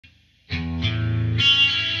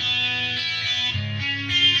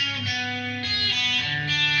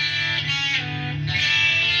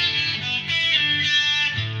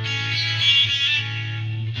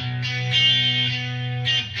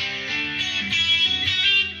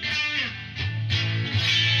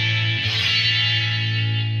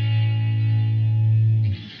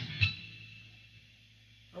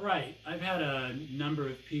a number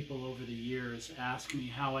of people over the years ask me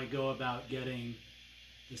how I go about getting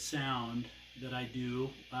the sound that I do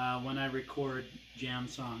when I record jam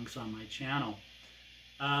songs on my channel.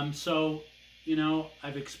 So, you know,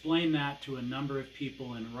 I've explained that to a number of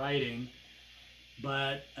people in writing,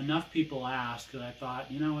 but enough people ask that I thought,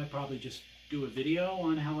 you know, I probably just do a video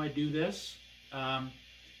on how I do this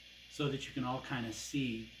so that you can all kind of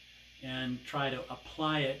see and try to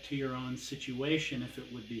apply it to your own situation if it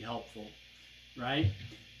would be helpful, right?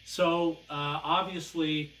 So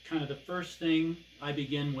obviously, kind of the first thing I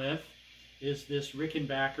begin with is this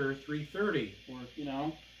Rickenbacker 330, or, you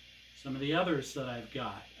know, some of the others that I've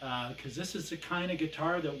got, because this is the kind of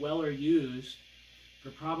guitar that Weller used for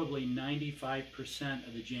probably 95%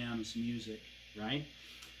 of the Jam's music, right?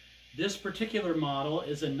 This particular model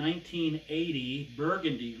is a 1980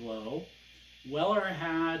 Burgundy Glow. Weller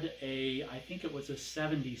had a, I think it was a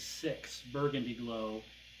 76 Burgundy Glow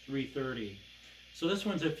 330. So this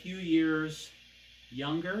one's a few years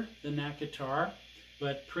younger than that guitar,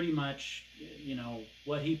 but pretty much, you know,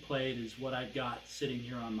 what he played is what I've got sitting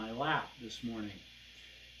here on my lap this morning.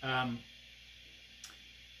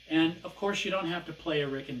 And of course, you don't have to play a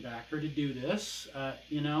Rickenbacker to do this.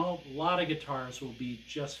 You know, a lot of guitars will be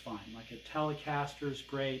just fine. Like a Telecaster is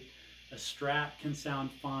great, a Strat can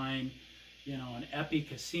sound fine, you know, an Epi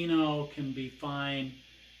Casino can be fine.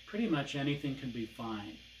 Pretty much anything can be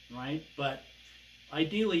fine, right? But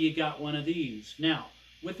ideally, you got one of these. Now,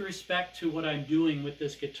 with respect to what I'm doing with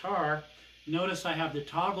this guitar, notice I have the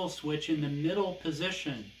toggle switch in the middle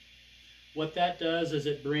position. What that does is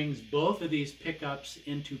it brings both of these pickups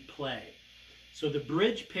into play. So the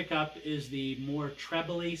bridge pickup is the more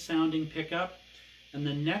trebly sounding pickup, and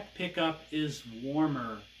the neck pickup is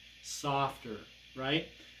warmer, softer, right?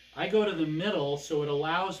 I go to the middle, so it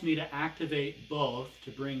allows me to activate both,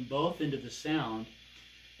 to bring both into the sound.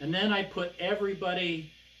 And then I put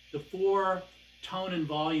everybody, the 4 tone and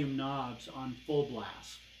volume knobs on full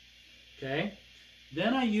blast, okay?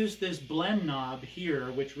 Then I use this blend knob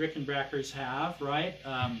here, which Rickenbackers have, right? So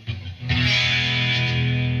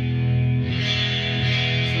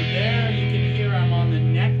there you can hear I'm on the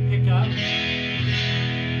neck pickup,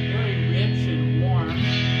 very rich and warm,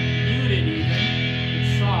 muted even,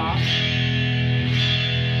 it's soft.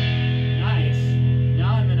 Nice.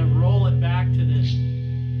 Now I'm gonna roll it back to this.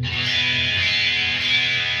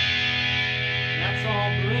 That's all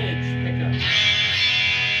bridge pickup.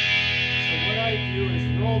 So what I do is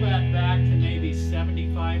roll that back to maybe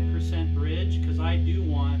 75% bridge, because I do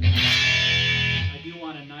want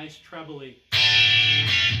a nice trebly.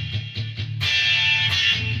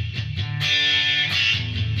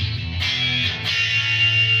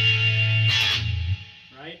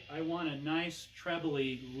 Right? I want a nice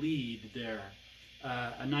trebly lead there,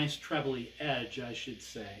 a nice trebly edge, I should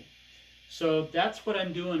say. So that's what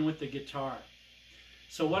I'm doing with the guitar.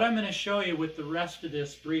 So what I'm going to show you with the rest of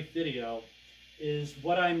this brief video is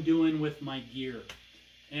what I'm doing with my gear.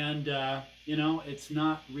 And, you know, it's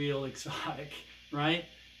not real exotic, right?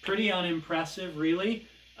 Pretty unimpressive, really.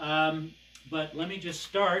 But let me just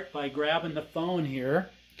start by grabbing the phone here,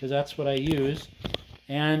 because that's what I use.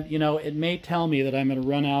 And, you know, it may tell me that I'm going to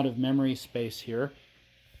run out of memory space here,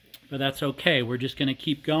 but that's okay. We're just going to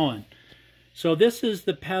keep going. So this is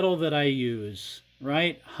the pedal that I use,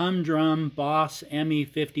 right? Humdrum Boss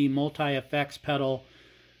ME50 multi-effects pedal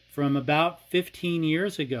from about 15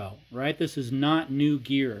 years ago, right? This is not new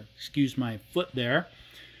gear. Excuse my foot there.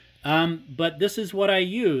 But this is what I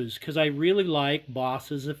use because I really like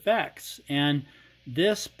Boss's effects. And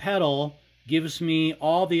this pedal gives me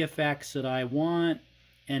all the effects that I want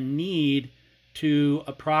and need to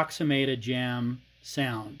approximate a jam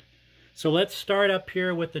sound. So let's start up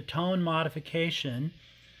here with the tone modification.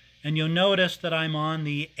 And you'll notice that I'm on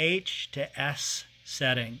the H to S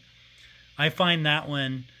setting. I find that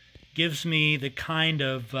one gives me the kind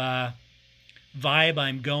of vibe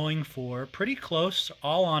I'm going for. Pretty close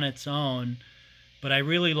all on its own, but I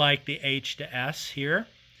really like the H to S here.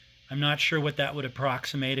 I'm not sure what that would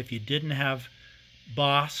approximate if you didn't have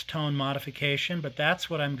Boss tone modification, but that's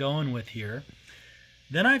what I'm going with here.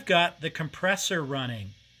 Then I've got the compressor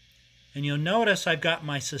running. And you'll notice I've got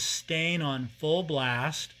my sustain on full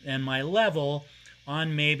blast and my level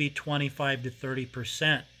on maybe 25 to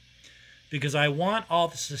 30%. Because I want all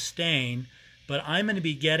the sustain, but I'm going to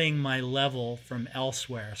be getting my level from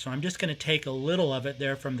elsewhere. So I'm just going to take a little of it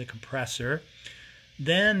there from the compressor.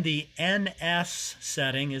 Then the NS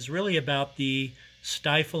setting is really about the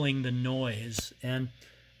stifling the noise. And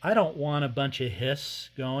I don't want a bunch of hiss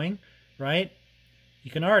going, right?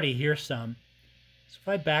 You can already hear some. So if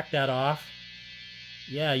I back that off,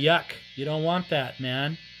 yeah, yuck. You don't want that,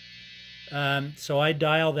 man. So I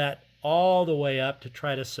dial that all the way up to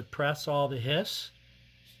try to suppress all the hiss.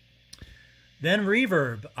 Then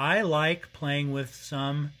reverb. I like playing with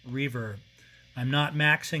some reverb. I'm not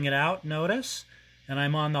maxing it out, notice, and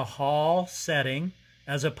I'm on the hall setting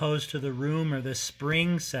as opposed to the room or the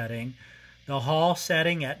spring setting. The hall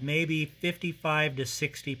setting at maybe 55 to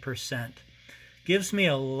 60%. Gives me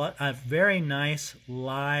a very nice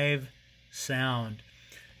live sound.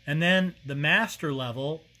 And then the master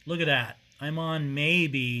level, look at that. I'm on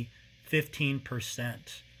maybe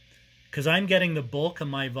 15% because I'm getting the bulk of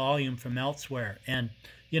my volume from elsewhere. And,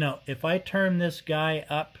 you know, if I turn this guy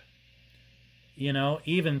up, you know,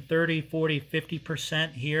 even 30, 40,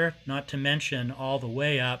 50% here, not to mention all the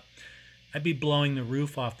way up, I'd be blowing the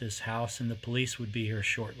roof off this house and the police would be here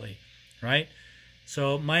shortly, right?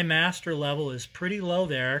 So my master level is pretty low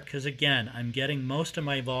there because, again, I'm getting most of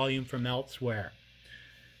my volume from elsewhere.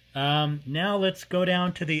 Now let's go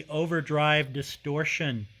down to the overdrive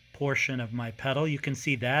distortion portion of my pedal. You can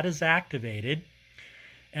see that is activated.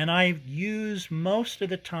 And I use most of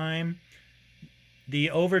the time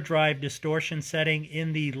the overdrive distortion setting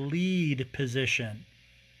in the lead position.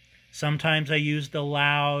 Sometimes I use the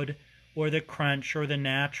loud or the crunch or the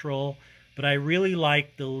natural, but I really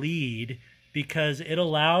like the lead because it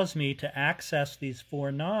allows me to access these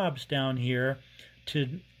four knobs down here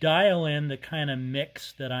to dial in the kind of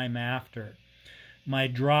mix that I'm after. My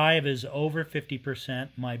drive is over 50%.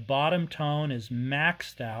 My bottom tone is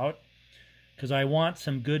maxed out because I want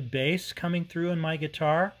some good bass coming through in my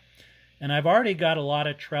guitar. And I've already got a lot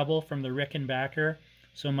of treble from the Rickenbacker,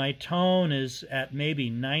 so my tone is at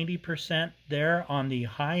maybe 90% there on the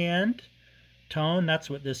high end tone.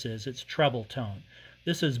 That's what this is. It's treble tone.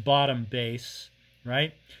 This is bottom bass,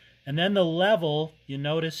 right? And then the level, you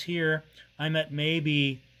notice here, I'm at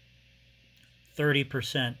maybe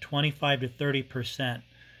 30%, 25 to 30%.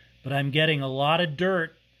 But I'm getting a lot of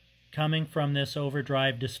dirt coming from this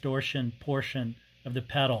overdrive distortion portion of the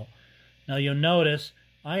pedal. Now you'll notice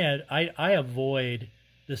I avoid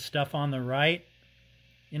the stuff on the right.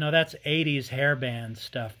 You know, that's 80s hairband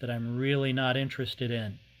stuff that I'm really not interested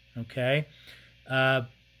in, okay?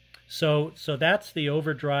 So that's the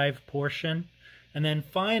overdrive portion. And then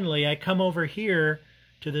finally, I come over here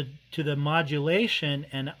to the modulation,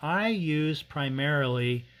 and I use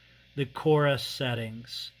primarily the chorus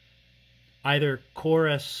settings. Either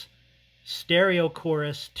chorus, stereo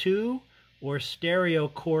chorus 2 or stereo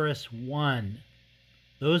chorus 1.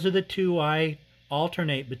 Those are the two I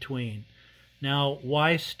alternate between. Now,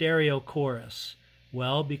 why stereo chorus?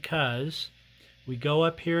 Well, because we go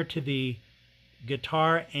up here to the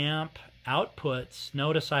guitar amp outputs.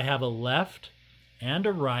 Notice I have a left and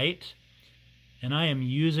a right, and I am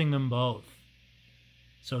using them both.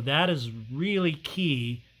 So that is really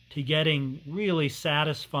key to getting really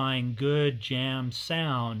satisfying, good jam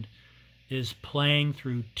sound, is playing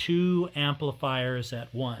through two amplifiers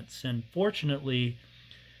at once. And fortunately,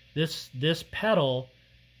 this pedal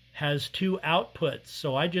has two outputs,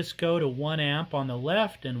 so I just go to 1 amp on the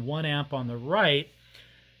left and 1 amp on the right.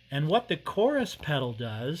 And what the chorus pedal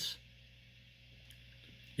does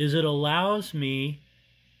is it allows me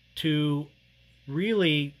to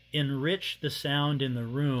really enrich the sound in the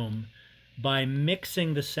room by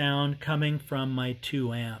mixing the sound coming from my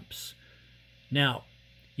 2 amps. Now,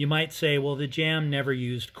 you might say, well, the Jam never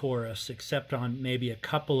used chorus except on maybe a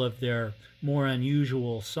couple of their more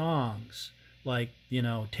unusual songs, like, you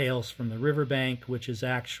know, Tales from the Riverbank, which is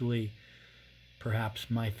actually perhaps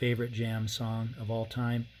my favorite Jam song of all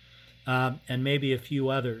time, and maybe a few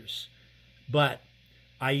others. But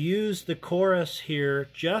I use the chorus here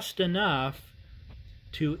just enough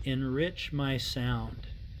to enrich my sound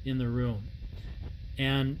in the room.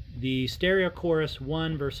 And the stereo chorus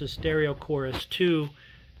 1 versus stereo chorus 2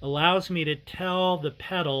 allows me to tell the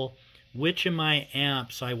pedal which of my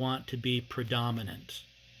amps I want to be predominant.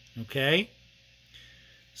 Okay?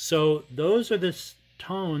 So those are the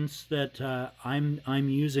tones that I'm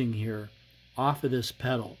using here off of this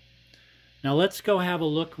pedal. Now let's go have a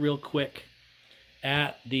look real quick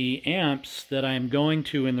at the amps that I'm going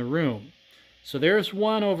to in the room. So there's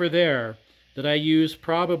one over there that I use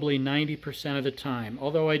probably 90% of the time,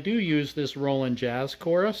 although I do use this Roland Jazz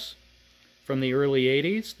Chorus from the early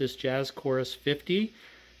 80s, this Jazz Chorus 50.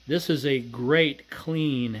 This is a great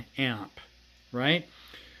clean amp, right?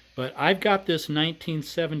 But I've got this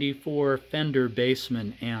 1974 Fender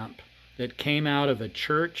Bassman amp that came out of a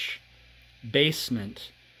church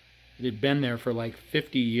basement. It had been there for like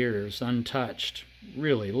 50 years, untouched,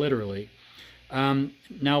 really, literally.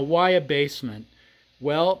 Now, why a basement?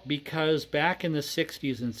 Well, because back in the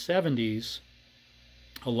 60s and 70s,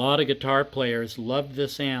 a lot of guitar players loved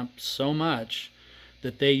this amp so much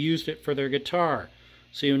that they used it for their guitar.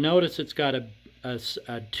 So you notice it's got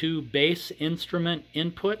two bass instrument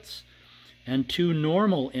inputs and two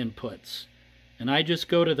normal inputs. And I just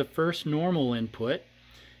go to the first normal input,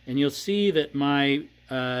 and you'll see that my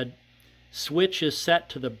switch is set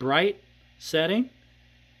to the bright setting,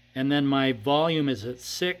 and then my volume is at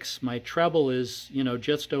 6, my treble is,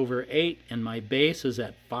 just over 8, and my bass is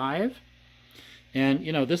at 5. And,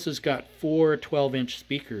 this has got 4 12-inch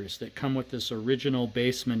speakers that come with this original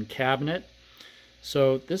Bassman cabinet.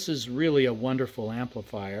 So this is really a wonderful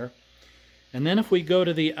amplifier. And then if we go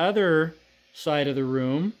to the other side of the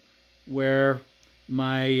room where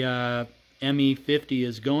my ME50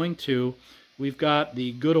 is going to, we've got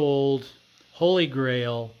the good old Holy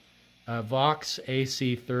Grail Vox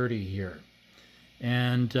AC30 here.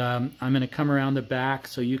 And I'm going to come around the back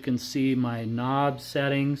so you can see my knob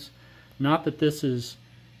settings. Not that this is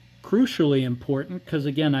crucially important, because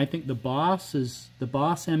again, I think the Boss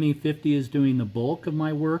ME50 is doing the bulk of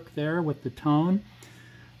my work there with the tone.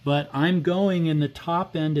 But I'm going in the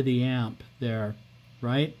top end of the amp there,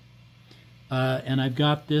 right? And I've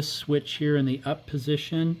got this switch here in the up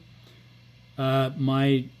position.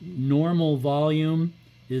 My normal volume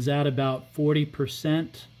is at about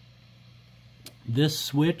 40%. This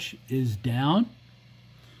switch is down.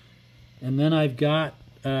 And then I've got,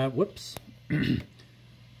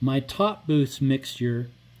 my top boost mixture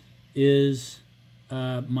is,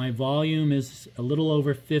 my volume is a little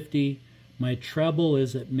over 50. My treble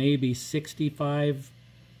is at maybe 65%.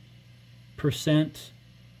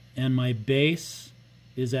 And my bass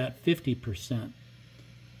is at 50%.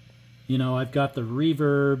 I've got the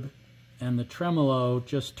reverb and the tremolo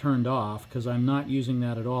just turned off because I'm not using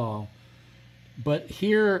that at all. But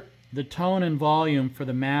here, the tone and volume for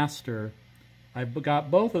the master, I've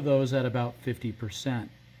got both of those at about 50%.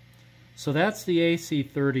 So that's the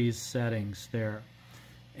AC30's settings there.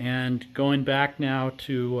 And going back now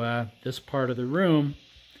to this part of the room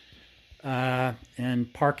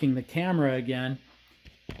and parking the camera again,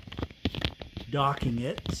 docking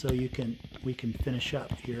it so we can finish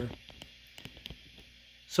up here.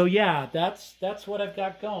 So yeah, that's what I've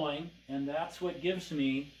got going, and that's what gives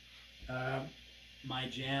me my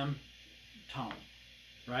jam tone,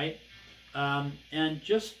 right? And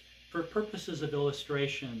just for purposes of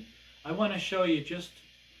illustration, I want to show you just,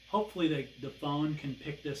 hopefully the phone can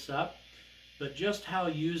pick this up, but just how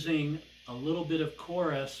using a little bit of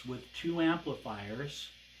chorus with 2 amplifiers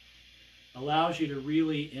allows you to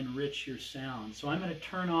really enrich your sound. So I'm going to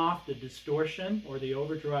turn off the distortion or the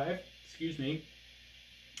overdrive, excuse me,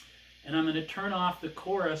 and I'm going to turn off the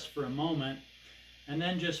chorus for a moment and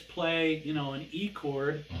then just play, an E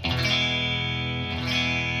chord.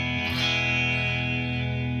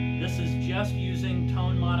 This is just using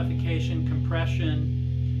tone modification,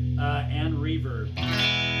 compression, and reverb.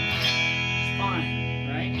 It's fine,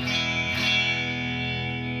 right?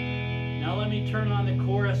 Now let me turn on the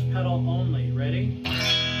chorus pedal only. Ready?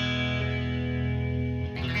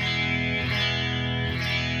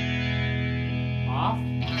 Off.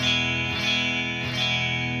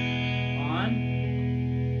 On.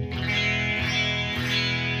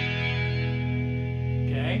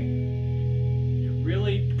 Okay. It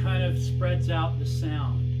really kind of spreads out the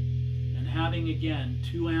sound. And having, again,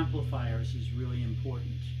 2 amplifiers is really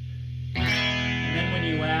important. And then when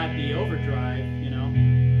you add the overdrive,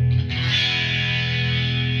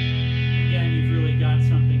 again, you've really got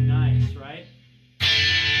something nice, right?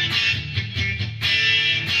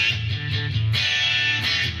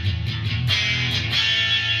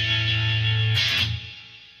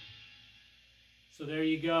 So there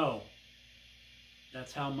you go.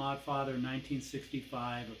 That's how Modfather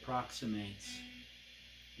 1965 approximates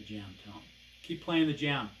the jam tone. Keep playing the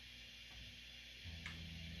jam.